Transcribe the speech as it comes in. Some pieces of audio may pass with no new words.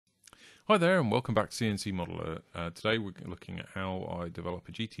Hi there and welcome back to CNC Modeler. Today we're looking at how I develop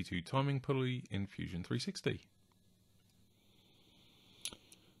a GT2 timing pulley in Fusion 360.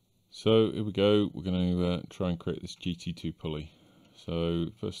 So here we go, we're going to try and create this GT2 pulley. So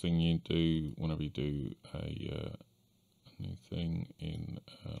first thing you do whenever you do a new thing in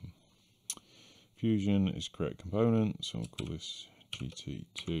Fusion is create a component. So we'll call this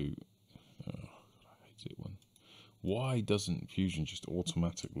GT2. Oh, I hate it when. Why doesn't Fusion just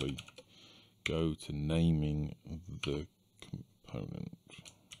automatically go to naming the component?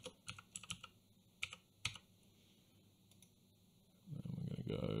 Then we're going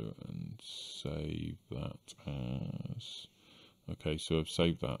to go and save that as, okay, so I've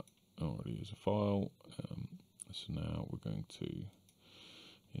saved that already as a file. So now we're going to,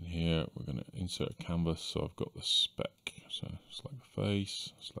 in here, we're going to insert a canvas. So I've got the spec. So select the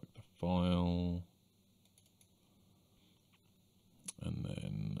face, select the file, and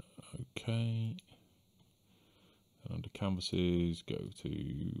then OK. Then under canvases, go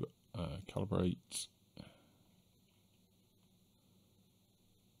to calibrate,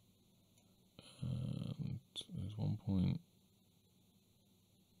 and there's one point,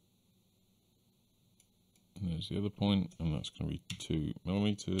 and there's the other point, and that's going to be 2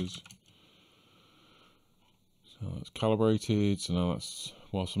 millimeters. So that's calibrated. So now that's,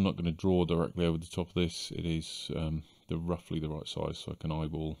 whilst I'm not going to draw directly over the top of this, it is roughly the right size, so I can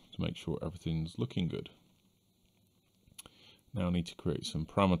eyeball to make sure everything's looking good. Now I need to create some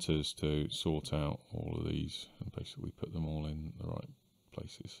parameters to sort out all of these and basically put them all in the right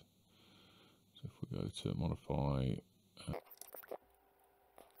places. So if we go to modify,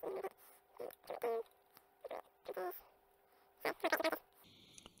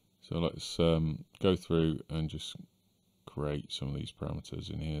 so let's go through and just create some of these parameters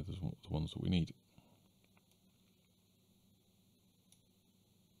in here, the ones that we need.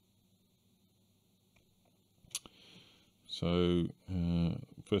 So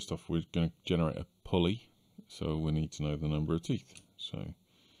first off, we're going to generate a pulley, so we need to know the number of teeth. So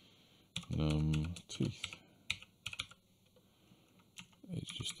teeth is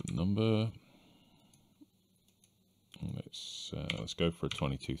just a number. And let's go for a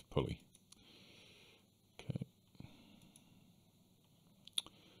 20 tooth pulley. Okay.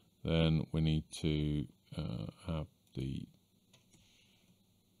 Then we need to have the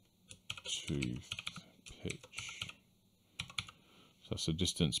tooth pitch. That's the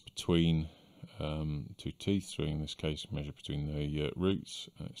distance between two teeth, so in this case measure between the roots,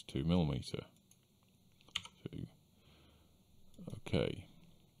 and it's 2 millimeter. Okay,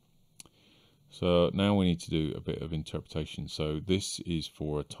 so now we need to do a bit of interpretation. So this is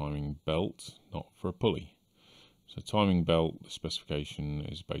for a timing belt, not for a pulley. So timing belt, the specification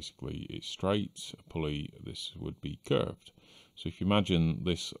is basically it's straight. A pulley, this would be curved. So if you imagine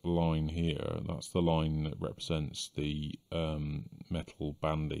this line here, that's the line that represents the metal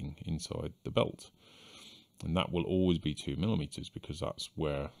banding inside the belt, and that will always be 2 millimeters because that's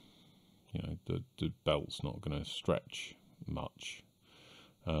where, you know, the belt's not going to stretch much.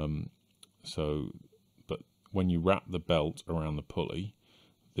 But when you wrap the belt around the pulley,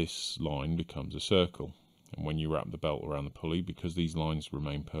 this line becomes a circle, and when you wrap the belt around the pulley, because these lines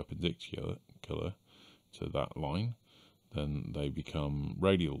remain perpendicular to that line, then they become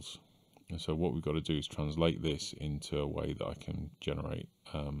radials. And so what we've got to do is translate this into a way that I can generate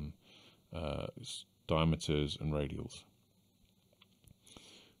diameters and radials.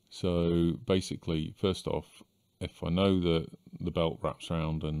 So basically, first off, if I know that the belt wraps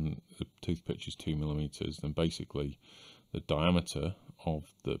around and the tooth pitch is 2 millimeters, then basically the diameter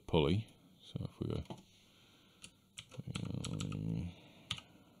of the pulley, so if we go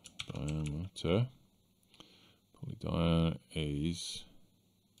diameter, pulley diameter is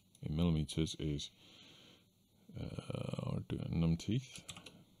in millimeters is I'll do num teeth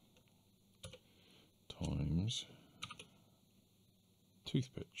times tooth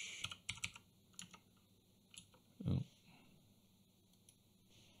pitch. Oh.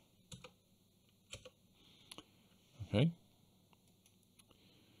 Okay,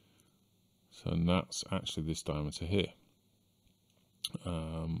 so that's actually this diameter here.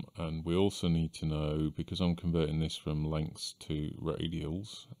 And we also need to know, because I'm converting this from lengths to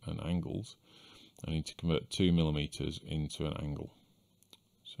radials and angles, I need to convert 2 millimeters into an angle.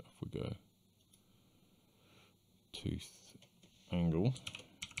 So if we go tooth angle,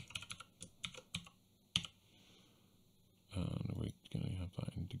 and we're going to have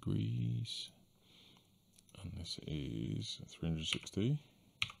that in degrees, and this is 360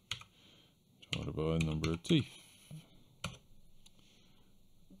 divided by the number of teeth.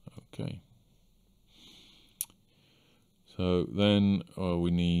 Okay, So then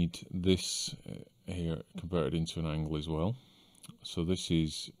we need this here converted into an angle as well. So this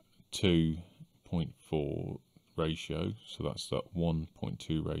is 2.4 ratio, so that's that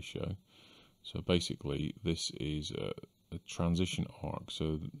 1.2 ratio. So basically this is a transition arc.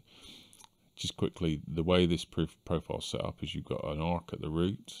 So just quickly, the way this profile is set up is you've got an arc at the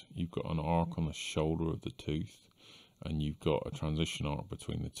root, you've got an arc on the shoulder of the tooth, and you've got a transition arc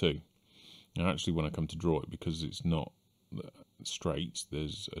between the two. Now actually when I come to draw it, because it's not straight,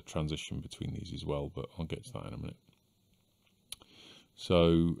 there's a transition between these as well, but I'll get to that in a minute.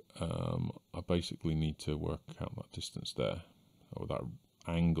 So I basically need to work out that distance there, or that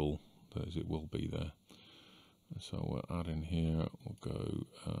angle as it will be there. So we'll add in here, we'll go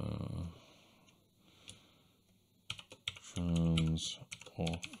trans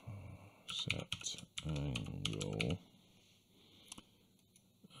offset angle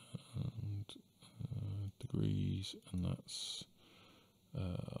and degrees, and that's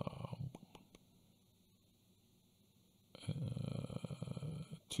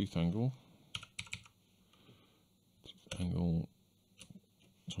tooth angle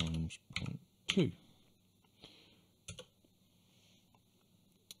times 0.2.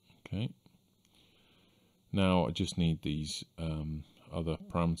 Okay. Now I just need these other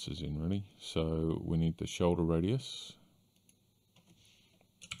parameters in really. So we need the shoulder radius.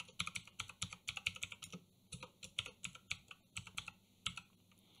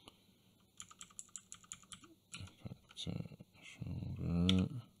 Shoulder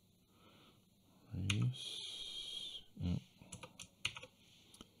radius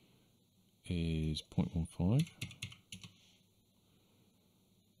is 0.15.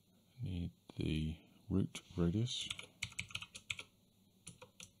 Need the root radius.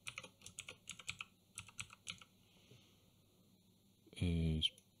 Is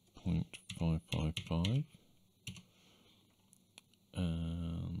 0.555,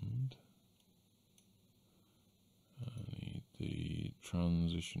 and I need the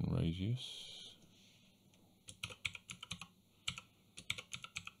transition radius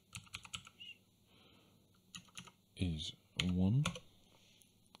is 1,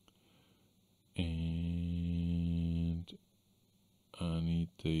 and I need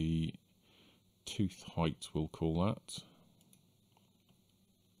the tooth height, we'll call that.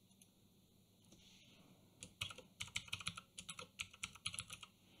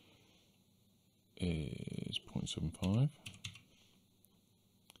 Is 0.75.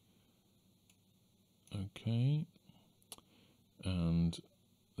 Okay, and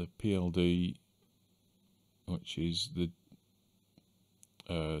the PLD, which is the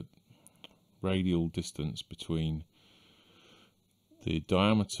radial distance between the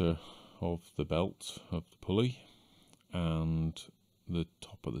diameter of the belt of the pulley and the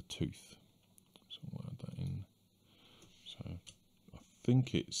top of the tooth. So we'll add that in. So I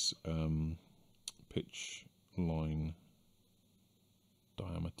think it's pitch line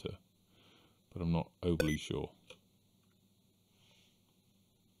diameter, but I'm not overly sure.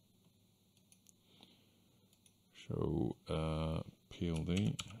 So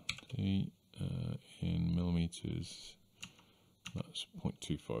PLD in millimeters, that's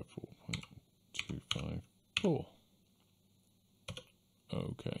 0.254.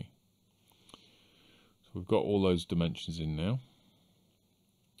 Okay, so we've got all those dimensions in now.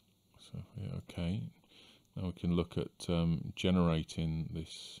 So yeah, okay, now we can look at generating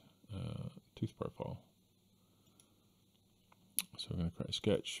this tooth profile. So we're going to create a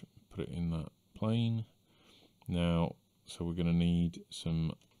sketch, put it in that plane. Now, so we're going to need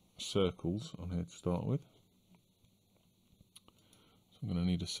some circles on here to start with. So I'm going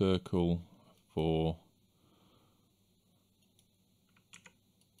to need a circle for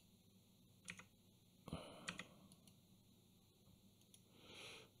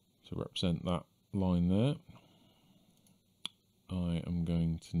to represent that line there. I am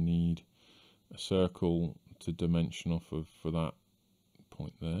going to need a circle to dimension off of for that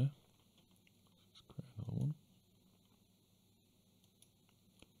point there. Let's create another one.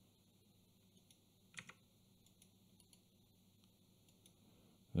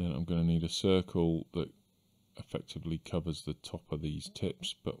 Then I'm going to need a circle that effectively covers the top of these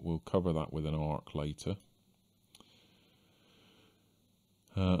tips, but we'll cover that with an arc later.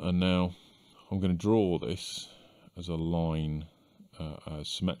 And now I'm going to draw this as a line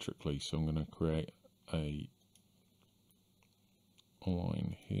symmetrically, so I'm going to create a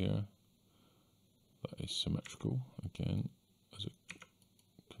line here that is symmetrical again as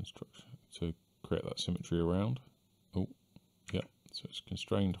a construction to create that symmetry around. Oh, yeah, so it's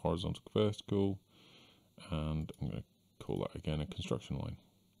constrained horizontal vertical, and I'm going to call that again a construction line.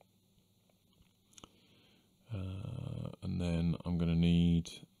 And then I'm going to need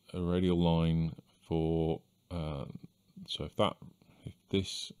a radial line for, so if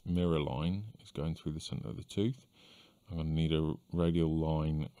this mirror line is going through the center of the tooth, I'm going to need a radial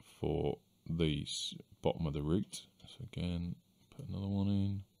line for the bottom of the root. So again, put another one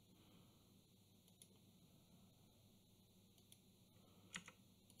in.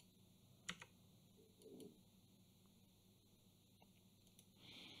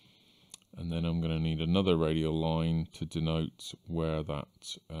 And then I'm going to need another radial line to denote where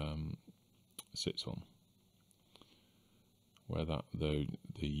that sits on, where that the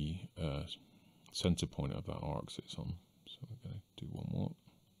center point of that arc sits on. So we're going to do one more.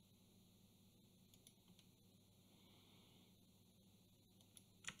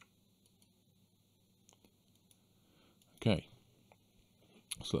 Okay,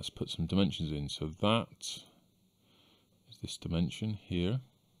 so let's put some dimensions in. So that is this dimension here,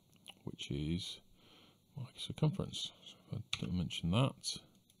 which is my circumference. So if I dimension that,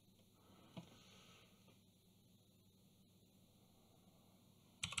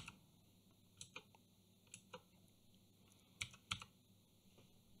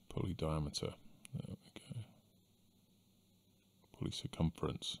 pulley diameter, there we go, pulley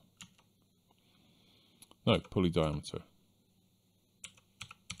circumference, no, pulley diameter,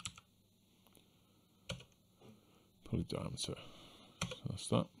 pulley diameter, so that's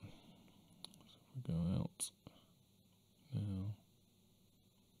that. Go out now.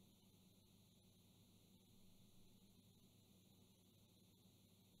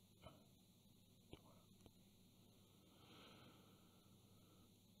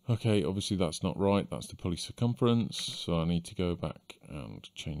 Okay, obviously that's not right, that's the pulley circumference, so I need to go back and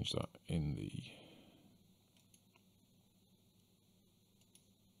change that in the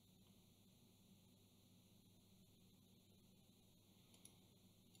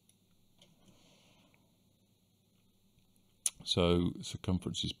so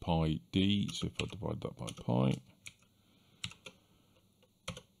circumference is pi d, so if I divide that by pi,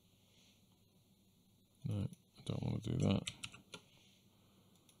 no, I don't want to do that.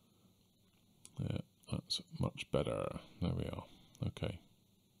 Yeah, that's much better. There we are. Okay.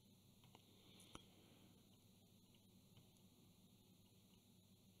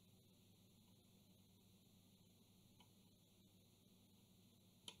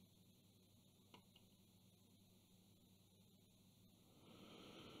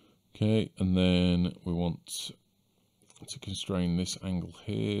 Okay, and then we want to constrain this angle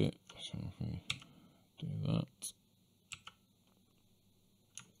here. So if we do that.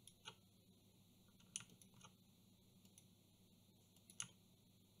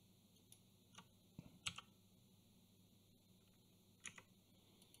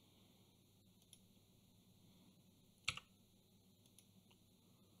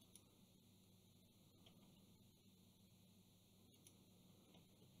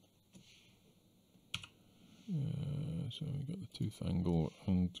 So we got the tooth angle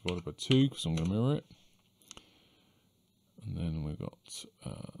and divided by 2 because I'm going to mirror it. And then we've got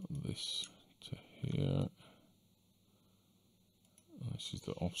this to here. And this is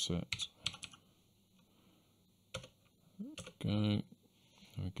the offset. There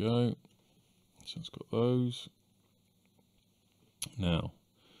we go. So it's got those. Now,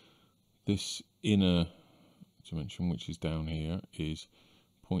 this inner dimension, which is down here, is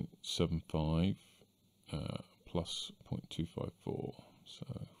 0.75 plus 0.254. So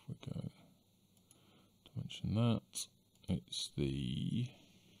if we go dimension that, it's the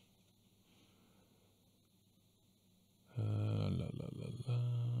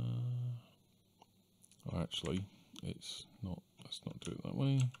oh, actually, it's not. Let's not do it that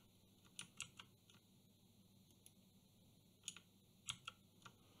way.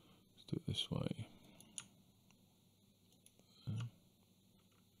 Let's do it this way.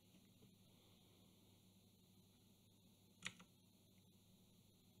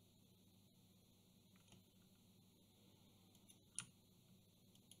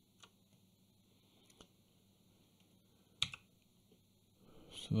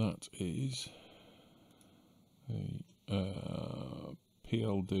 So that is the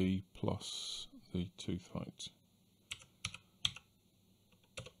PLD plus the tooth height.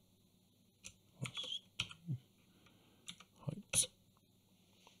 Plus tooth height.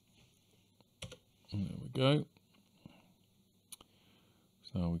 And there we go.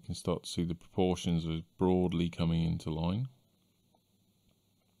 So now we can start to see the proportions as broadly coming into line.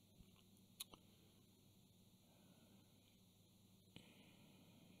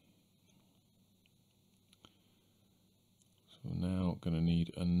 We're now going to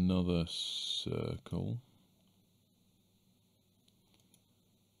need another circle.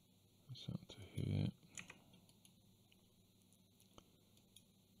 That's up to here.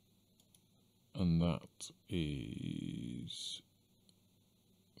 and that is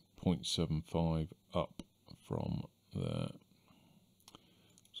 0.75 up from there.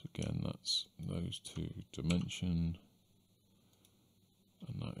 So again, that's those two dimension,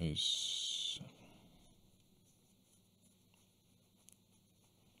 and that is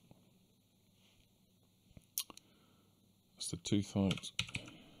the tooth height.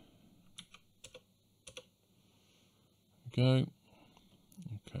 Go.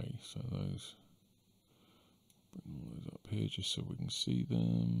 Okay, so those, bring all those up here just so we can see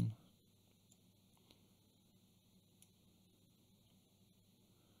them.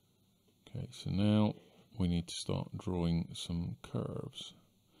 Okay, so now we need to start drawing some curves.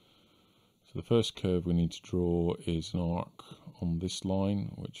 So the first curve we need to draw is an arc on this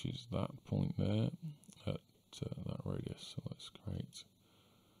line, which is that point there at that radius. So let's create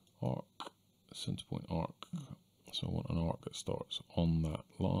arc, center point arc. So I want an arc that starts on that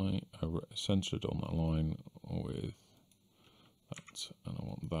line, centered on that line with that, and I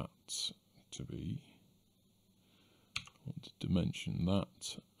want that to be, I want to dimension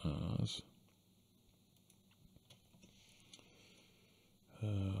that as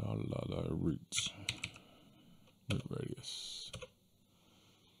root radius.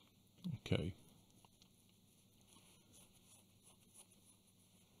 Okay.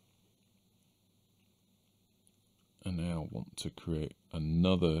 And now I want to create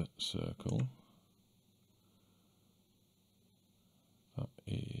another circle that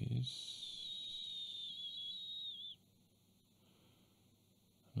is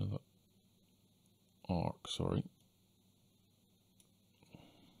another arc, sorry,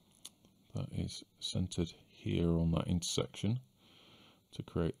 that is centered here on that intersection to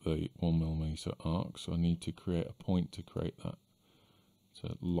create the 1mm arc. So I need to create a point to create that,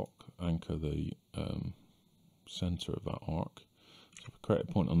 to anchor the center of that arc. So if I create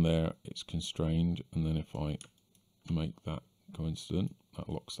a point on there, it's constrained, and then if I make that coincident, that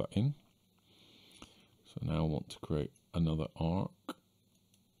locks that in. So now I want to create another arc,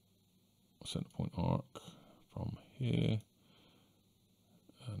 center point arc from here,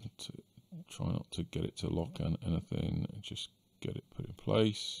 and to try not to get it to lock on anything, just get it put in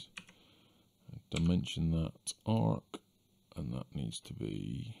place, and dimension that arc, and that needs to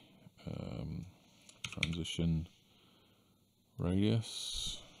be transition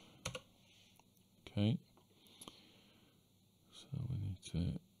radius. Okay, so we need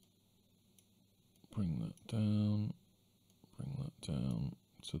to bring that down,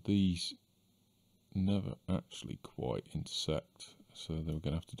 so these never actually quite intersect, so then we're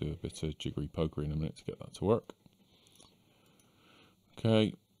going to have to do a bit of jiggery pokery in a minute to get that to work.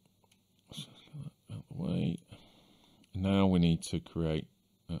 Okay, so let's get that out of the way. Now we need to create,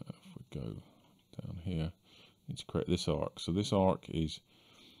 if we go down here, we need to create this arc. So this arc is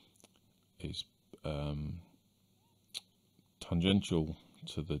tangential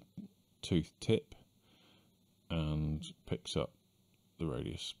to the tooth tip and picks up the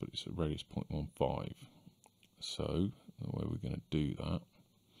radius, but it's a radius 0.15. So the way we're going to do that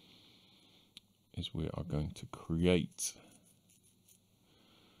is we are going to create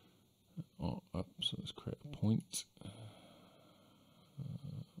an arc. So let's create a point.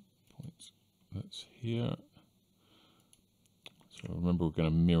 Point that's here. So remember, we're going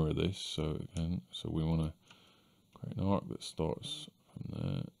to mirror this. So again, so we want to create an arc that starts from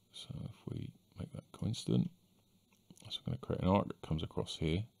there. So if we make that coincident, so we're going to create an arc that comes across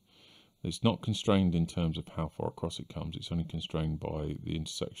here. It's not constrained in terms of how far across it comes. It's only constrained by the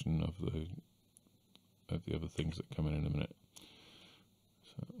intersection of the other things that come in a minute.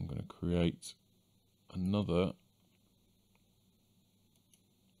 So I'm going to create another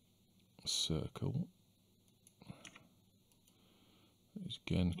circle. It's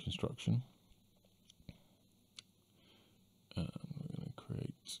again construction, and we're going to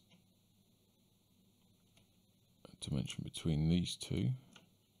create a dimension between these two,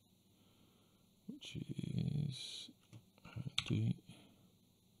 which is D.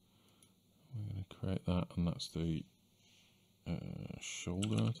 We're going to create that, and that's the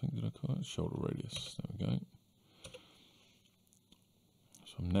shoulder, I think, did I call it? Shoulder radius. There we go.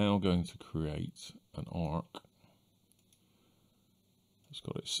 So I'm now going to create an arc. It's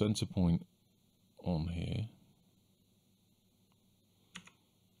got its center point on here.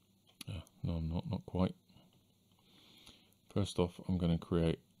 No, I'm not quite. First off, I'm going to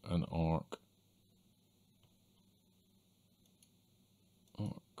create an arc,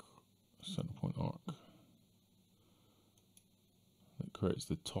 center point arc, that creates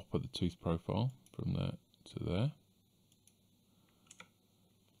the top of the tooth profile from there to there.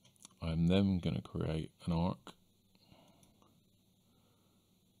 I'm then going to create an arc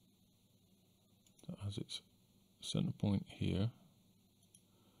has its center point here.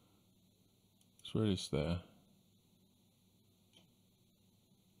 Its radius there,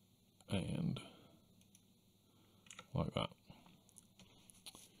 and like that.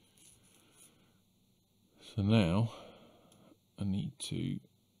 So now I need to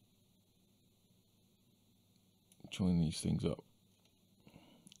join these things up.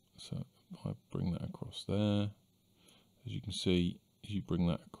 So I bring that across there. As you can see, as you bring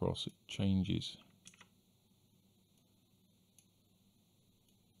that across, it changes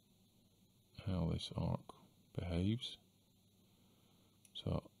how this arc behaves.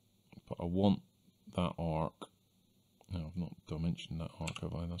 So, but I want that arc. No, I've not dimensioned that arc,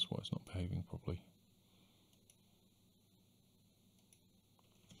 have I? That's why it's not behaving properly.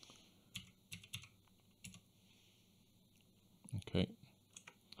 Okay.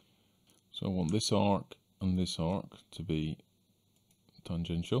 So I want this arc and this arc to be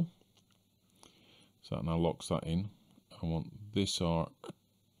tangential. So that now locks that in. I want this arc,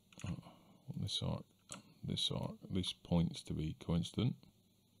 this arc, this arc, these points to be coincident.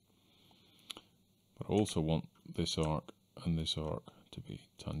 But I also want this arc and this arc to be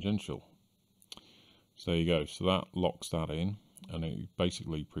tangential. So there you go. So that locks that in, and it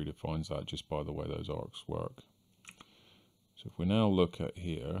basically predefines that just by the way those arcs work. So if we now look at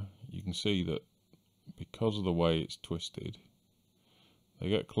here, you can see that because of the way it's twisted, they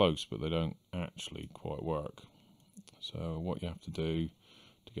get close, but they don't actually quite work. So what you have to do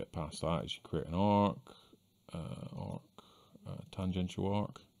to get past that is you create an arc, tangential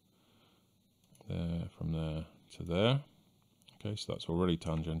arc, there from there to there. Okay, so that's already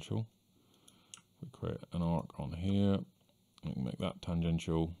tangential. We create an arc on here, we can make that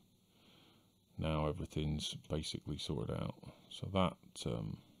tangential. Now everything's basically sorted out. So that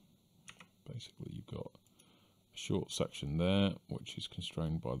basically you've got a short section there which is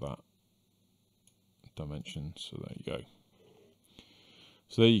constrained by that dimension. So there you go.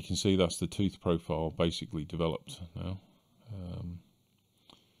 So there you can see that's the tooth profile basically developed now.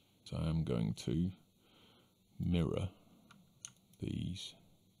 So I'm going to mirror these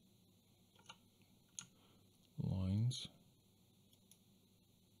lines.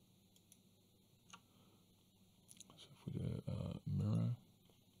 So if we do mirror,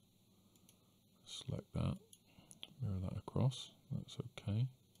 select that, mirror that across, that's okay.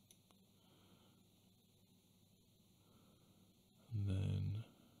 And then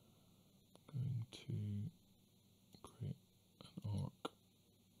I'm going to create an arc,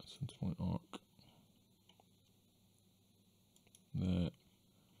 a center point arc there,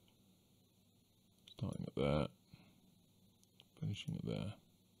 starting at there, finishing it there.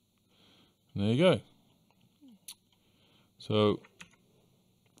 And there you go. So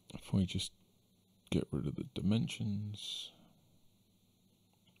if we just get rid of the dimensions,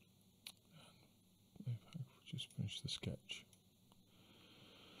 and if we just finish the sketch,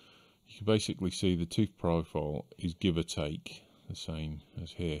 you can basically see the tooth profile is give or take the same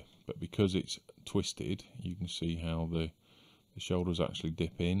as here, but because it's twisted, you can see how the shoulders actually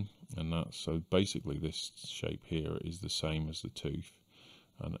dip in, and that's so basically this shape here is the same as the tooth,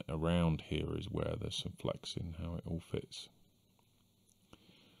 and around here is where there's some flex in how it all fits.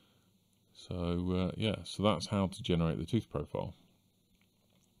 So yeah, so that's how to generate the tooth profile.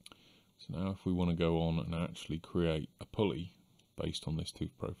 So now if we want to go on and actually create a pulley based on this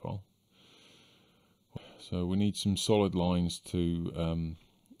tooth profile, so we need some solid lines to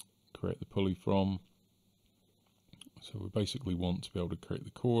create the pulley from. So we basically want to be able to create the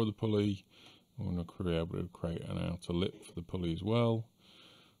core of the pulley. We want to be able to create an outer lip for the pulley as well.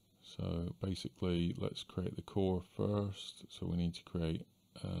 So basically, let's create the core first. So we need to create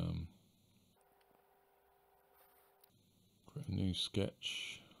a new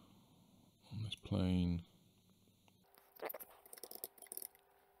sketch on this plane.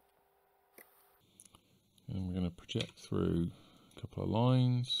 And we're going to project through a couple of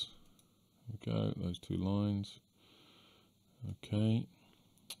lines. There we go, those two lines. Okay,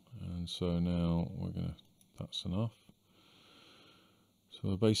 and so now we're going to, that's enough. So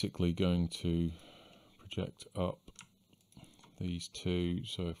we're basically going to project up these two.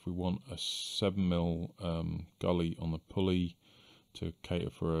 So if we want a 7mm gully on the pulley to cater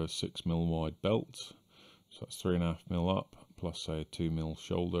for a 6mm wide belt, so that's 3.5mm up, plus say a 2mm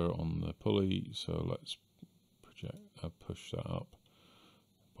shoulder on the pulley. So let's project, push that up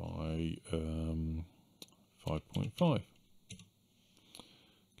by 5.5.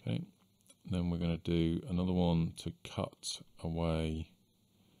 Okay, then we're going to do another one to cut away.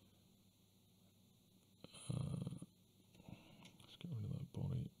 Let's get rid of that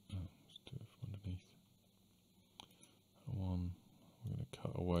body. Let's do it from underneath. That one, we're going to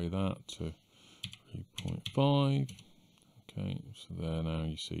cut away that to really 3.5. Okay, so there now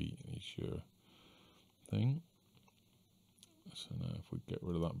you see is your thing. So now if we get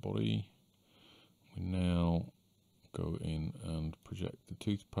rid of that body, we now go in and project the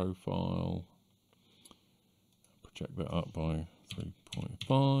tooth profile, project that up by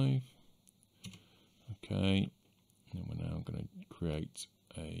 3.5. Okay, and we're now going to create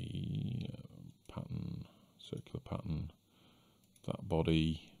a pattern, circular pattern, that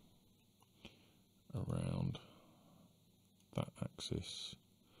body around that axis.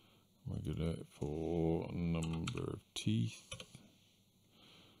 We're going to do it for number of teeth.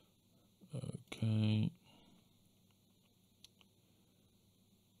 Okay.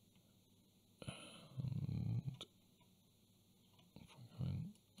 And if we go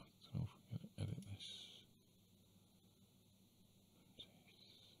in, I don't know if we're going to edit this.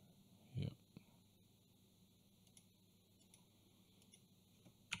 Yep.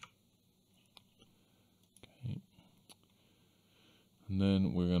 Okay. And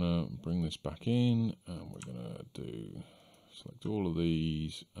then we're going to bring this back in, and we're going to select all of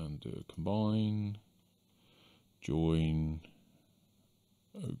these and do a combine, join,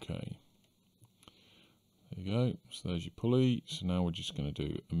 okay. There you go, so there's your pulley. So now we're just going to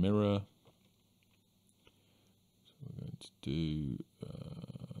do a mirror. So we're going to do,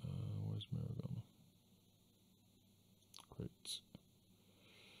 where's mirror gone? Great.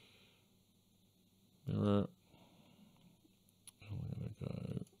 Mirror. And we're going to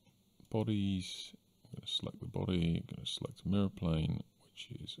go bodies. I'm going to select the body, I'm going to select a mirror plane, which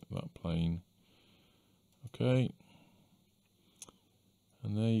is that plane. Okay.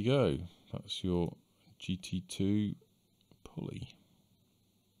 And there you go. That's your GT2 pulley.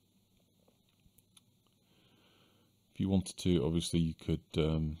 If you wanted to, obviously you could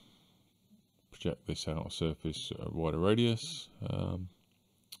project this out a surface at a wider radius.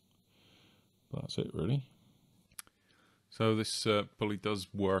 That's it really. So this pulley does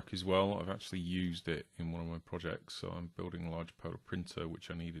work as well. I've actually used it in one of my projects. So I'm building a large polar printer,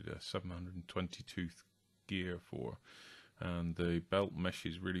 which I needed a 720 tooth gear for. And the belt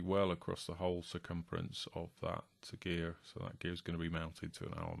meshes really well across the whole circumference of that gear. So that gear is going to be mounted to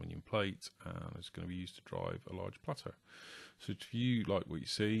an aluminium plate and it's going to be used to drive a large platter. So if you like what you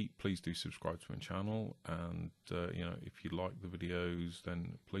see, please do subscribe to my channel, and you know, if you like the videos,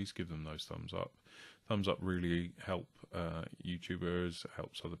 then please give them those thumbs up. Thumbs up really help YouTubers,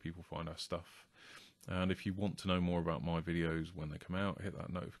 helps other people find our stuff. And if you want to know more about my videos when they come out, hit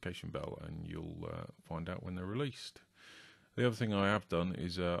that notification bell and you'll find out when they're released. The other thing I have done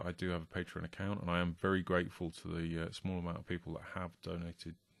is I do have a Patreon account, and I am very grateful to the small amount of people that have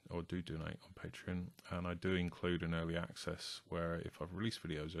donated or do donate on Patreon. And I do include an early access where if I've released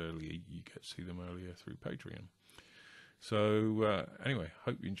videos early, you get to see them earlier through Patreon. So anyway,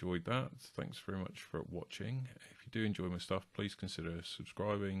 hope you enjoyed that. Thanks very much for watching. If you do enjoy my stuff, please consider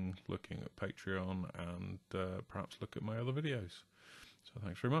subscribing, looking at Patreon, and perhaps look at my other videos. So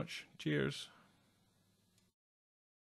thanks very much. Cheers.